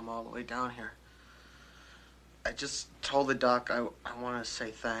of you to come all the way down here. I just told the doc I want to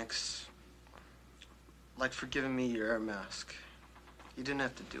say thanks. Like for giving me your air mask. You didn't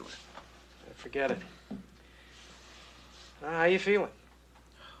have to do it. Forget it. How you feeling?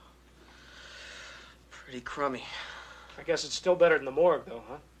 Pretty crummy. I guess it's still better than the morgue, though,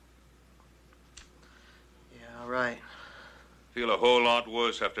 huh? Yeah, right. Feel a whole lot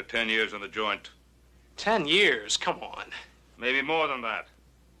worse after 10 years in the joint. 10 years? Come on. Maybe more than that.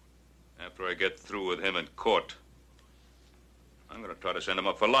 After I get through with him in court, I'm going to try to send him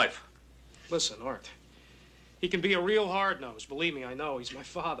up for life. Listen, Art. He can be a real hard-nosed. Believe me, I know. He's my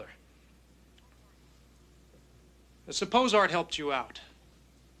father. Now, suppose Art helped you out.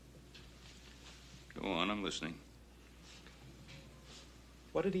 Go on, I'm listening.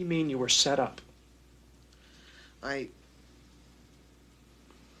 What did he mean you were set up?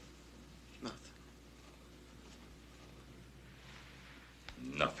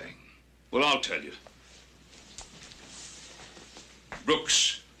 Nothing. Well, I'll tell you.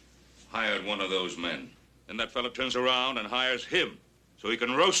 Brooks hired one of those men. And that fella turns around and hires him so he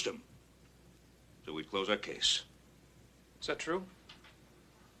can roast him. So we close our case. Is that true?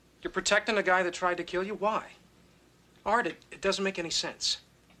 You're protecting a guy that tried to kill you? Why? Art, it doesn't make any sense.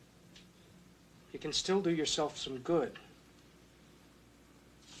 You can still do yourself some good.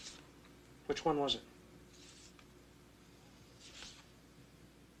 Which one was it?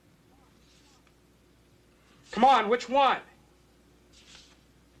 Come on, which one?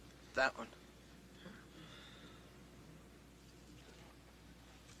 That one.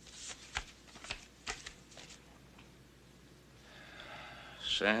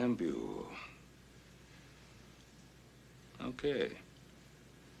 Sam Buell. Okay.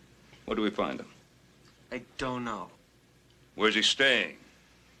 Where do we find him? I don't know. Where's he staying?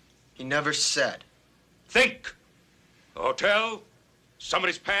 He never said. Think! A hotel?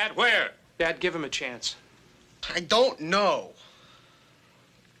 Somebody's pad? Where? Dad, give him a chance. I don't know.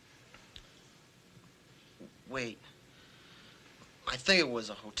 Wait. I think it was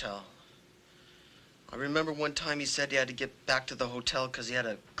a hotel. I remember one time he said he had to get back to the hotel because he had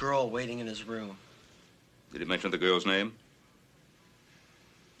a girl waiting in his room. Did he mention the girl's name?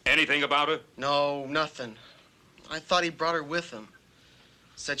 Anything about her? No, nothing. I thought he brought her with him.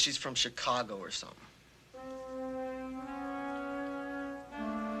 Said she's from Chicago or something.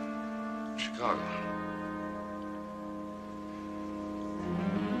 Chicago.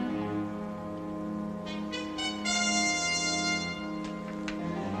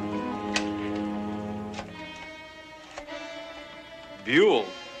 Buell?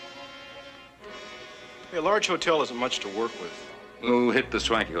 Hey, a large hotel isn't much to work with. We'll hit the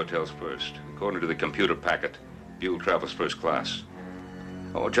swanky hotels first. According to the computer packet, Buell travels first class.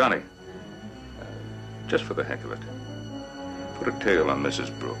 Oh, Johnny, just for the heck of it, put a tail on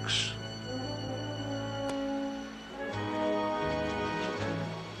Mrs. Brooks.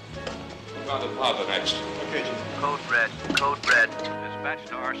 We'll go to the plaza next. Okay, Jim. Code red. Code red. Dispatch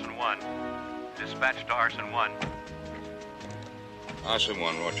to Arson 1. Dispatch to Arson 1. Arson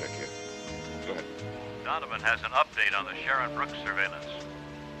 1, Rorchek here. Go ahead. Donovan has an update on the Sharon Brooks surveillance.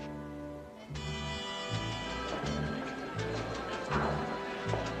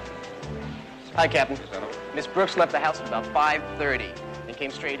 Hi, Captain. Miss Brooks left the house at about 5:30 and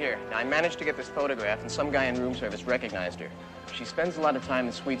came straight here. Now, I managed to get this photograph, and some guy in room service recognized her. She spends a lot of time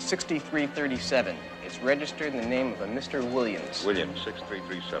in suite 6337. It's registered in the name of a Mr. Williams. Williams,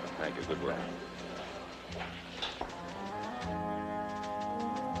 6337. Thank you. Good work.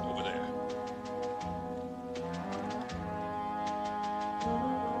 Over there.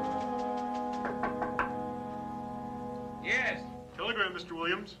 Yes. Telegram, Mr.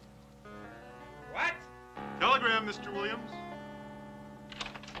 Williams. What? Telegram. telegram, Mr. Williams.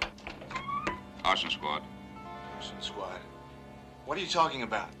 Arson squad. Arson squad. What are you talking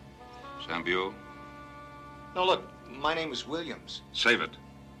about? Sam Buell. No, look, my name is Williams. Save it.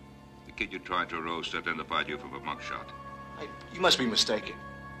 The kid you tried to roast identified you from a mugshot. You must be mistaken.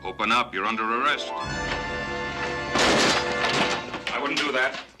 Open up. You're under arrest. I wouldn't do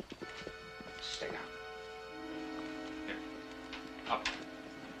that. Stay down. Here. Up.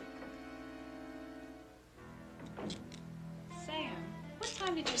 Sam, what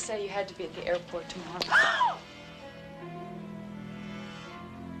time did you say you had to be at the airport tomorrow?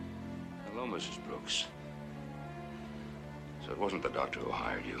 Hello, Mrs. Brooks. So it wasn't the doctor who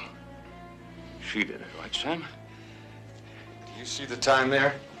hired you. She did it, right, Sam? Do you see the time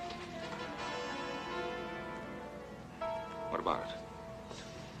there? What about it?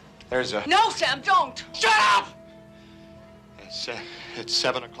 There's a... No, Sam, don't! Shut up! At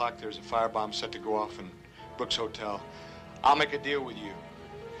 7 o'clock, there's a firebomb set to go off in Brooks Hotel. I'll make a deal with you.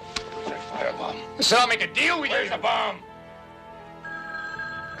 Where's that firebomb? I said I'll make a deal with you. Where's the bomb?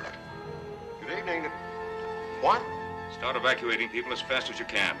 Good evening. What? Start evacuating people as fast as you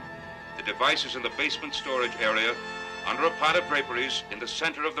can. The device is in the basement storage area, under a pile of draperies, in the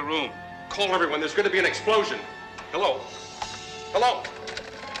center of the room. Call everyone. There's going to be an explosion. Hello? Hello?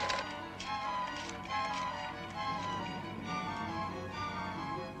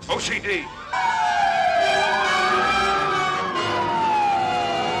 OCD.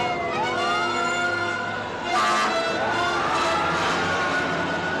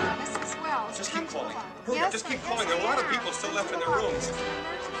 Mrs. Wells, Just keep calling. Hurry up, Just keep calling. There are a lot of people still left in their rooms.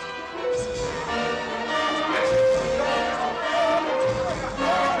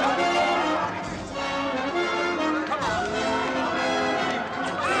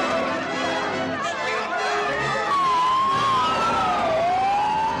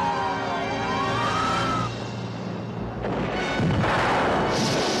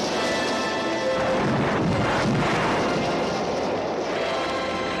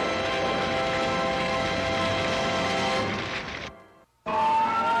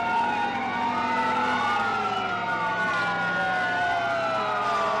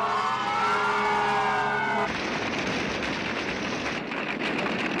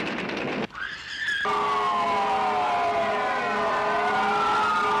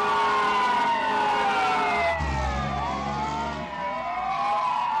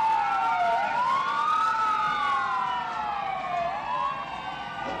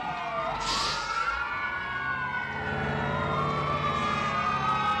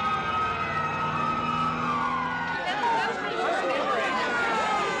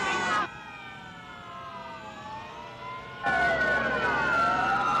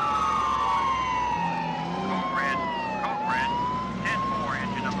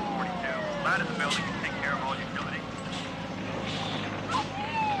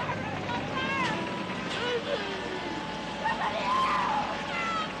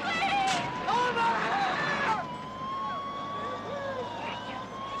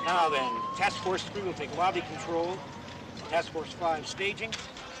 Now then, Task Force 3 will take lobby control. Task Force 5, staging.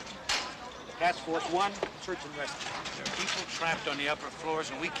 Task Force 1, search and rescue. There are people trapped on the upper floors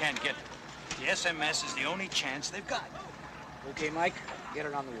and we can't get them. The SMS is the only chance they've got. Okay, Mike, get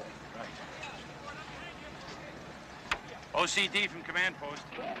it on the way. Right. OCD from command post.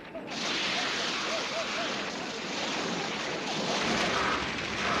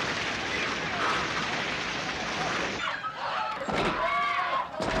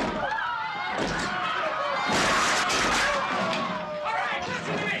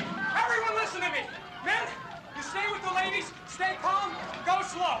 Stay calm, go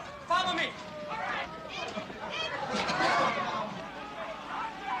slow. Follow me.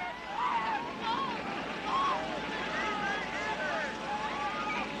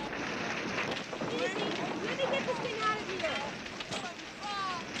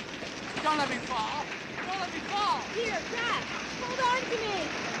 Don't let me fall. Don't let me fall. Here, Jack, hold on to me.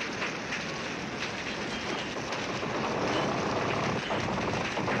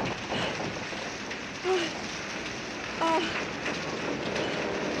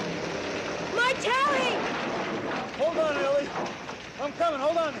 My tally! Hold on, Ellie. I'm coming.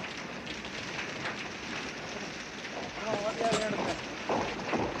 Hold on. Oh, let me out of here in a minute.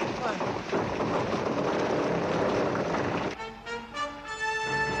 Come on.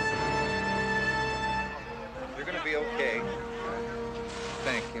 You're gonna be okay.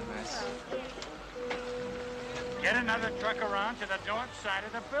 Thank you, miss. Get another truck around to the north side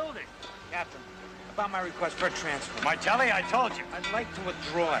of the building. Captain, about my request for a transfer. My telly, I told you. I'd like to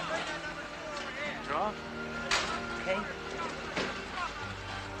withdraw it. Withdraw? Okay?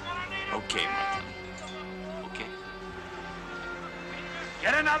 Okay, Martin.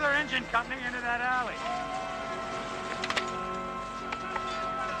 Get another engine company into that alley.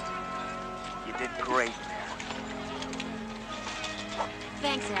 You did great.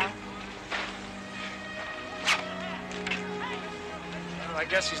 Thanks, Al. Well, I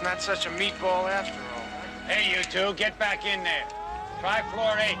guess he's not such a meatball after all. Hey, you two, get back in there. Try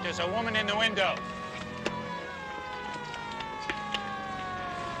floor 8. There's a woman in the window.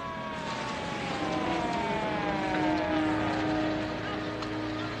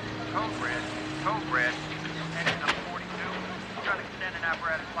 Code red. Engine number 42. Got extended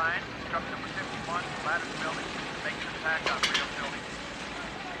apparatus line. Truck number 51. Ladder building. Making an attack on Rio building.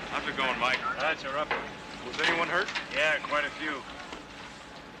 How's it going, Mike? That's a rough one. Was anyone hurt? Yeah, quite a few.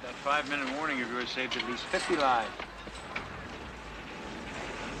 That 5-minute warning of yours saved at least 50 lives.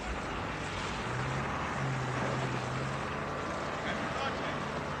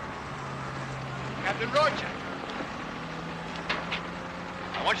 Captain Rorchek.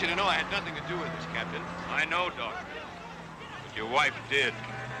 I want you to know I had nothing to do with this, Captain. I know, Doctor. But your wife did.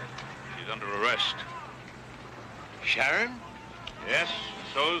 She's under arrest. Sharon? Yes,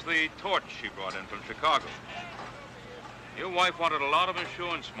 so's the torch she brought in from Chicago. Your wife wanted a lot of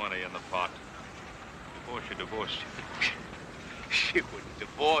insurance money in the pot before she divorced you. She wouldn't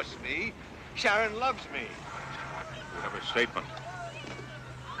divorce me. Sharon loves me. We have her statement.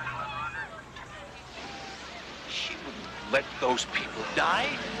 She wouldn't let those people die.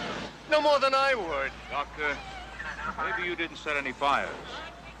 No more than I would. Doctor, maybe you didn't set any fires,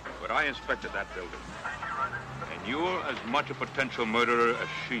 but I inspected that building. And you're as much a potential murderer as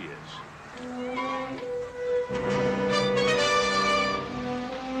she is.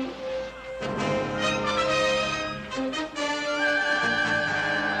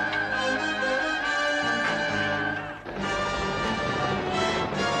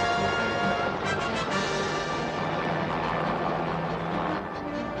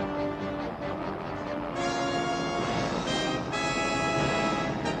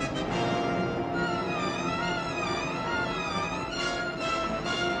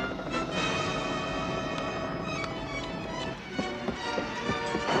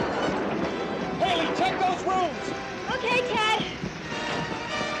 Check those rooms! Okay, Ted.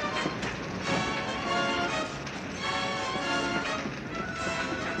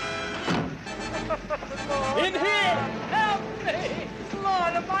 In here! Help me!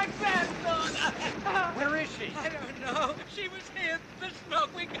 Lord, my granddaughter! Where is she? I don't know. She was here. The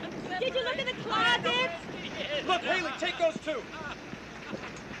smoke, we got separated. Did you look in the closet? Look, Haley, take those two.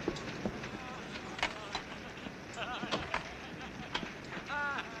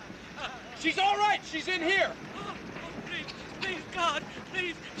 She's all right. She's in here. Oh, please, God,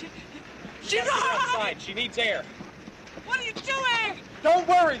 please. She's Get all her right. outside. She needs air. What are you doing? Don't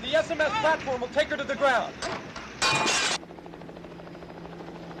worry. The SMS platform will take her to the ground.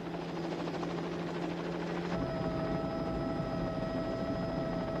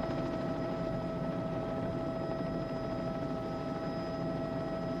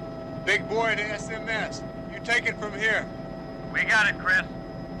 Big boy to SMS. You take it from here. We got it, Chris.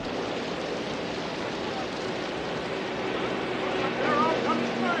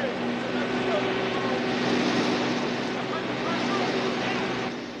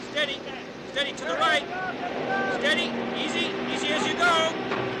 Steady. Steady to the right. Steady. Easy. Easy as you go.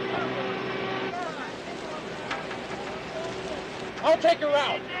 I'll take her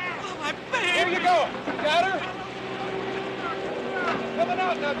out. Oh, my baby. Here you go. Got her? Coming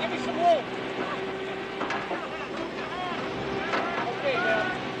out now. Give me some room. Okay,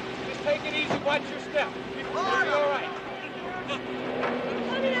 now. Just take it easy. Watch your step. You'll be all right.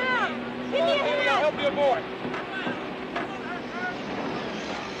 Coming out. Give me a Haley, I'll hand. help you aboard.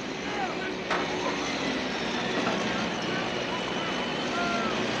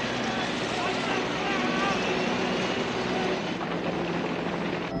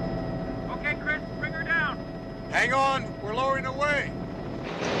 Okay, Chris, bring her down. Hang on. We're lowering away.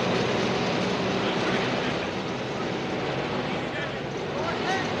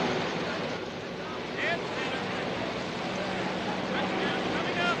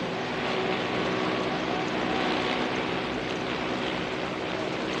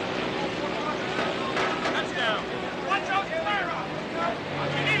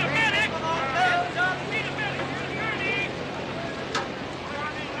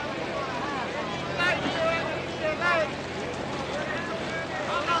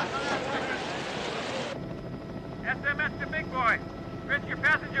 SMS to Big Boy. Chris, your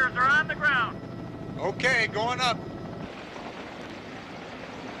passengers are on the ground. Okay, going up.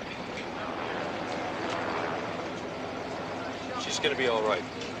 She's gonna be all right.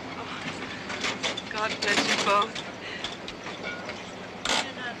 God bless you both.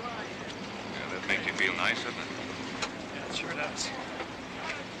 nice, doesn't it? Yeah, it sure does.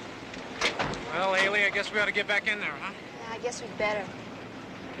 Well, Haley, I guess we ought to get back in there, huh? Yeah, I guess we'd better.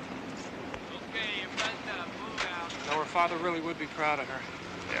 Okay, you better move out. I know her father really would be proud of her.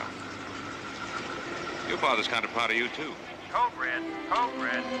 Yeah. Your father's kind of proud of you, too. Code red. Truck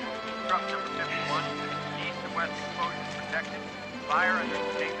number 51. East and west exposures protected. Fire under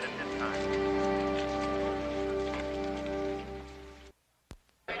containment at this time.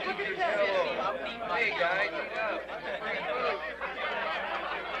 Hey, guys.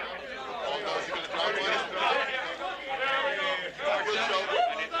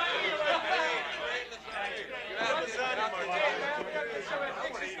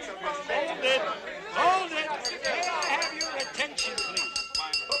 Hold it! May I have your attention, please?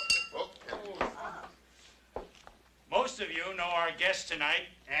 Most of you know our guest tonight,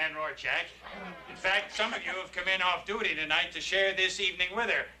 Ann Rorchek. In fact, some of you have come in off duty tonight to share this evening with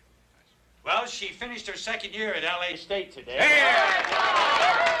her. Well, she finished her second year at LA State today.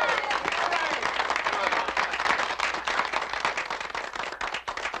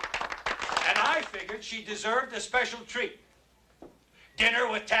 And I figured she deserved a special treat. Dinner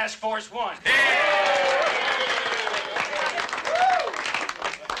with Task Force 1.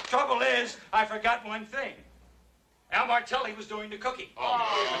 Trouble is, I forgot one thing. Al Martelli was doing the cooking. But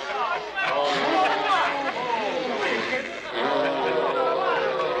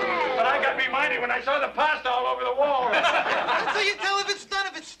I got reminded when I saw the pasta all over the wall. That's how you tell if it's done.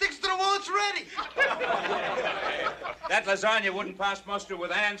 If it sticks to the wall, it's ready. That lasagna wouldn't pass muster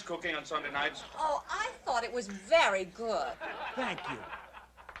with Ann's cooking on Sunday nights. Oh, I thought it was very good. Thank you.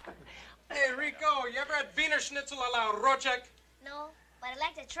 Hey, Rico, you ever had Wiener Schnitzel a la Rorchek? No, but I'd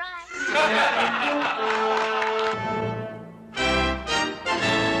like to try.